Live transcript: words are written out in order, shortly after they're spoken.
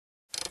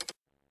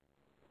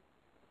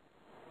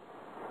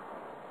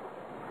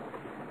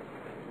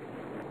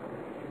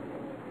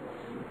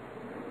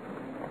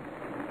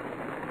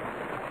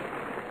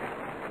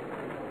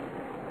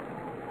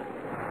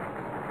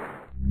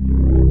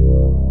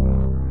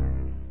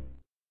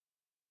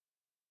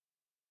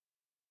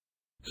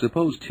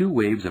Suppose two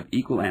waves of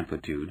equal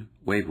amplitude,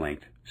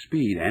 wavelength,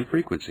 speed, and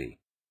frequency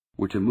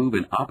were to move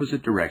in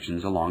opposite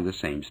directions along the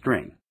same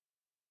string.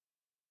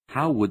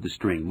 How would the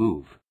string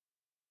move?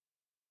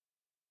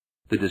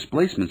 The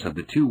displacements of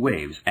the two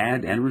waves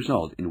add and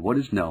result in what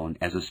is known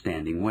as a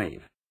standing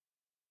wave.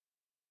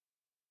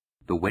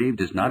 The wave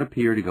does not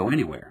appear to go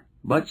anywhere,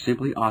 but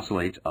simply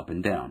oscillates up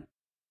and down.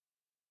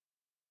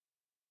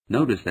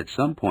 Notice that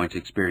some points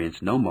experience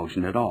no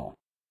motion at all.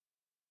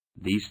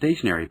 These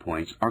stationary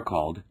points are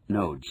called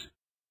nodes.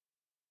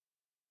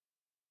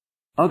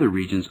 Other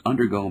regions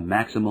undergo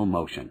maximal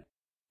motion.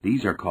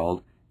 These are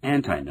called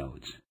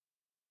antinodes.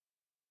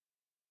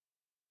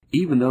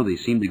 Even though they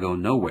seem to go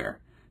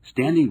nowhere,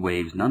 standing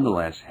waves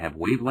nonetheless have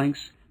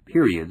wavelengths,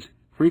 periods,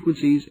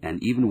 frequencies,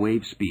 and even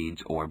wave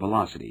speeds or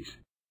velocities.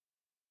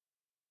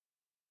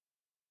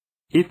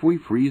 If we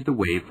freeze the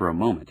wave for a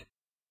moment,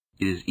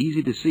 it is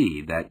easy to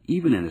see that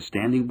even in a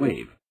standing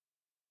wave,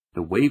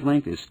 the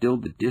wavelength is still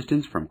the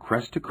distance from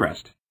crest to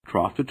crest,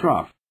 trough to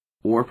trough,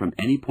 or from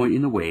any point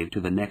in the wave to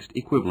the next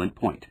equivalent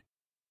point.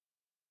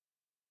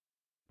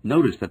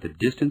 Notice that the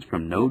distance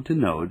from node to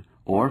node,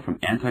 or from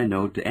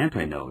antinode to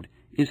antinode,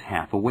 is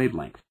half a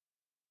wavelength.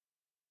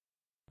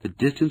 The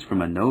distance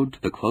from a node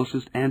to the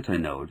closest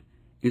antinode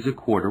is a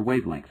quarter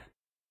wavelength.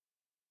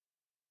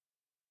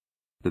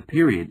 The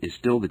period is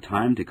still the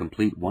time to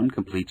complete one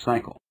complete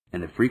cycle,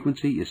 and the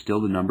frequency is still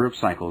the number of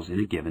cycles in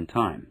a given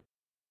time.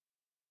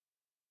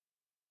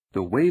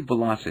 The wave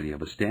velocity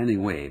of a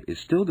standing wave is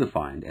still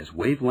defined as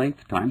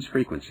wavelength times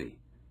frequency,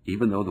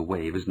 even though the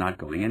wave is not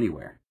going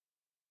anywhere.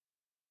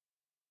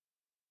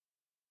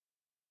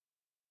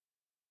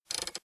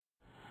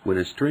 When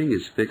a string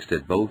is fixed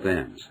at both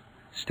ends,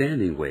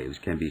 standing waves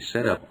can be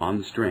set up on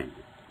the string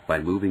by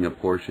moving a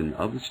portion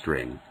of the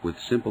string with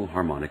simple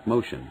harmonic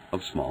motion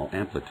of small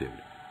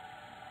amplitude.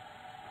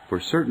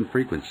 For certain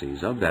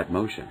frequencies of that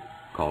motion,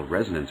 called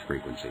resonance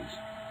frequencies,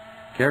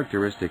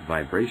 characteristic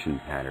vibration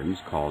patterns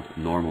called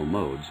normal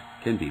modes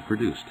can be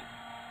produced.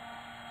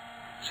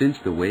 Since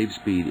the wave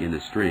speed in the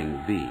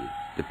string V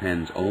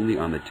depends only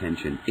on the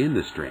tension in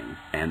the string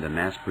and the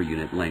mass per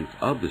unit length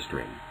of the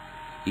string,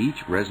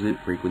 each resonant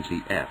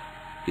frequency F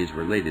is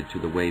related to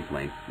the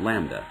wavelength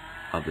lambda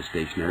of the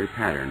stationary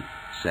pattern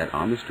set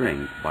on the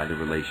string by the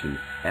relation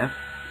F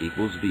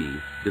equals V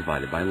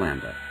divided by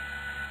lambda.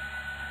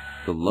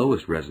 The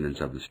lowest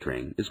resonance of the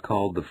string is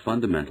called the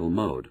fundamental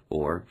mode,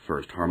 or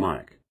first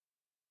harmonic.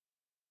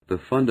 The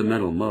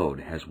fundamental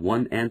mode has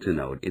one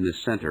antinode in the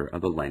center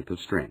of the length of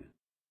string.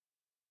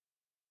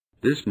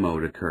 This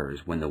mode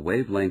occurs when the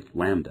wavelength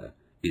lambda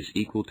is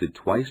equal to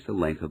twice the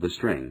length of the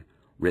string,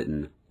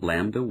 written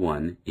lambda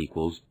 1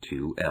 equals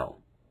 2L.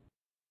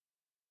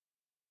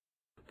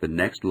 The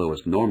next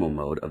lowest normal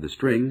mode of the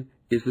string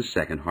is the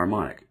second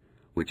harmonic,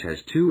 which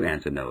has two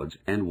antinodes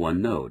and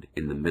one node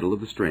in the middle of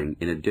the string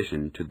in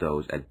addition to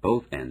those at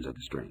both ends of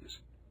the strings.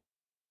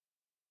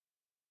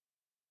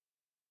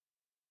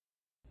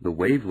 The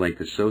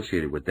wavelength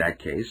associated with that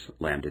case,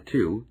 lambda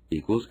 2,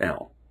 equals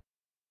L.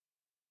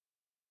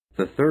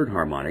 The third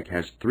harmonic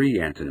has three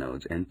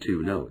antinodes and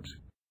two nodes.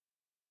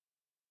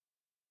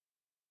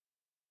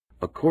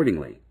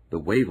 Accordingly, the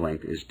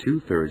wavelength is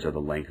 2/3 of the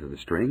length of the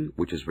string,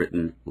 which is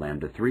written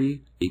lambda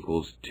 3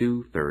 equals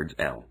 2/3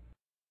 L.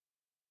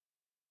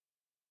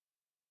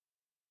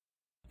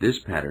 This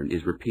pattern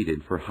is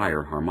repeated for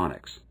higher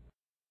harmonics.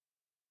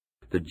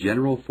 The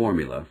general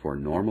formula for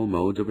normal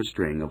modes of a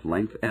string of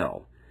length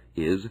L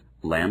is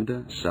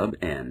lambda sub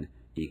n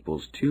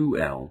equals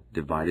 2L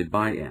divided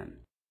by n,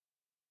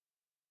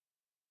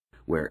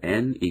 where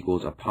n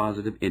equals a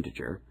positive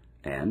integer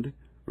and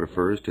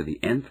refers to the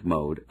nth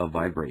mode of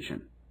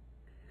vibration.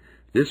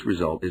 This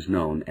result is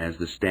known as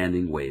the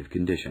standing wave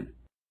condition.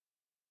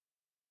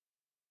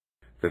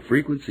 The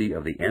frequency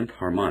of the nth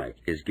harmonic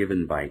is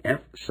given by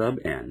F sub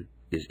n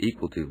is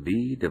equal to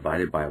V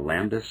divided by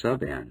lambda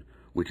sub n,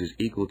 which is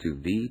equal to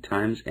V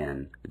times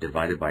n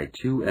divided by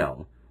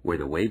 2L, where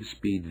the wave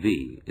speed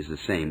V is the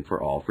same for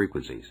all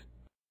frequencies.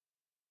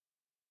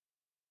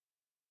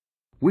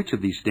 Which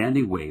of these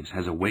standing waves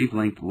has a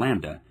wavelength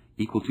lambda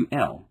equal to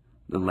L,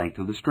 the length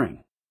of the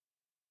string?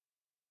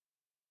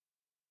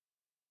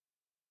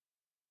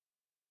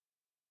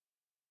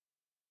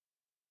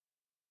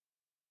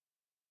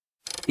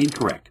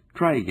 Incorrect.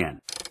 Try again.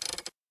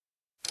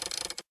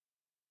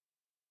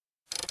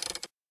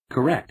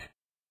 Correct.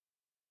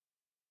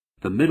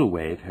 The middle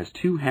wave has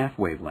two half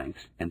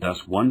wavelengths and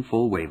thus one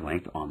full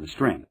wavelength on the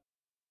string.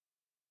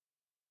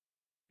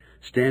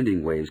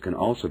 Standing waves can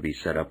also be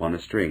set up on a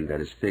string that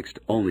is fixed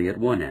only at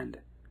one end.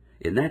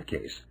 In that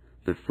case,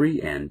 the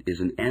free end is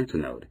an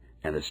antinode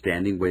and the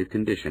standing wave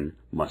condition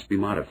must be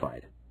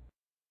modified.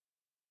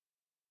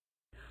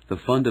 The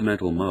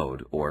fundamental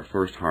mode, or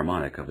first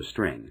harmonic of a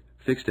string,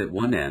 fixed at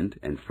one end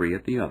and free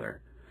at the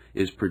other,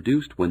 is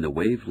produced when the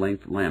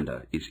wavelength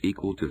lambda is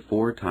equal to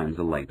 4 times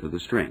the length of the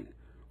string,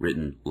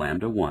 written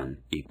lambda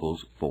 1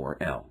 equals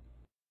 4L.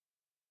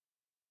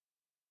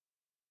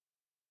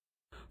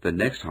 The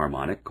next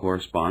harmonic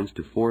corresponds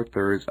to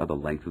 4/3 of the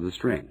length of the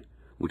string,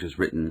 which is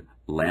written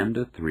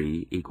lambda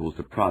 3 equals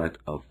the product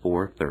of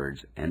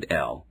 4/3 and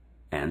L,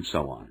 and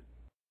so on.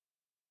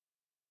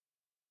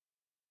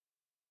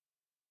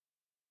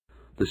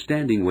 The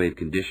standing wave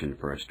condition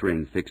for a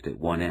string fixed at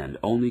one end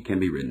only can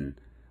be written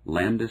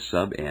lambda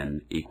sub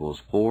n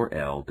equals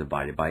 4L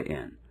divided by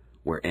n,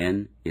 where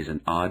n is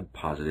an odd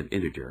positive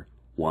integer,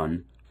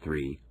 1,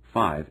 3,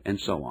 5, and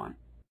so on.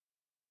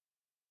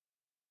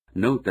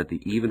 Note that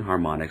the even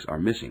harmonics are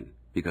missing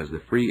because the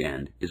free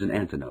end is an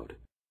antinode.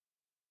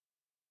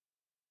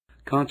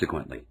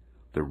 Consequently,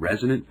 the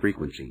resonant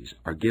frequencies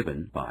are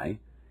given by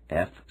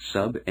f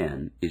sub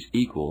n is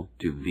equal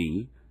to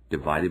v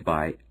divided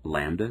by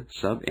lambda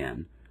sub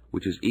n,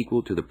 which is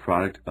equal to the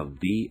product of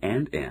v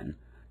and n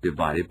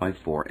divided by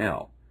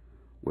 4L,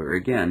 where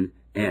again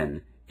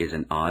n is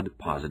an odd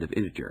positive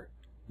integer,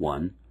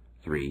 1,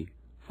 3,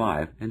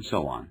 5, and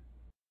so on.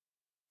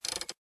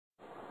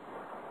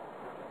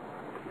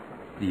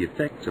 The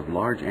effects of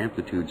large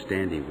amplitude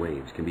standing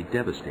waves can be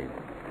devastating.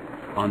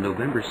 On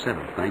November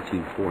 7,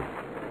 1940,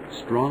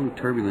 strong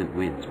turbulent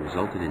winds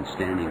resulted in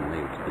standing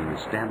waves being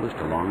established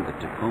along the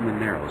Tacoma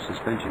Narrow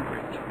suspension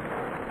bridge.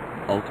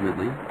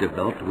 Ultimately,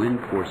 developed wind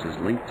forces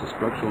linked to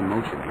structural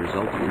motion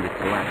resulted in the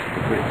collapse of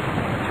the bridge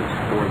just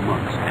 4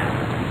 months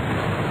after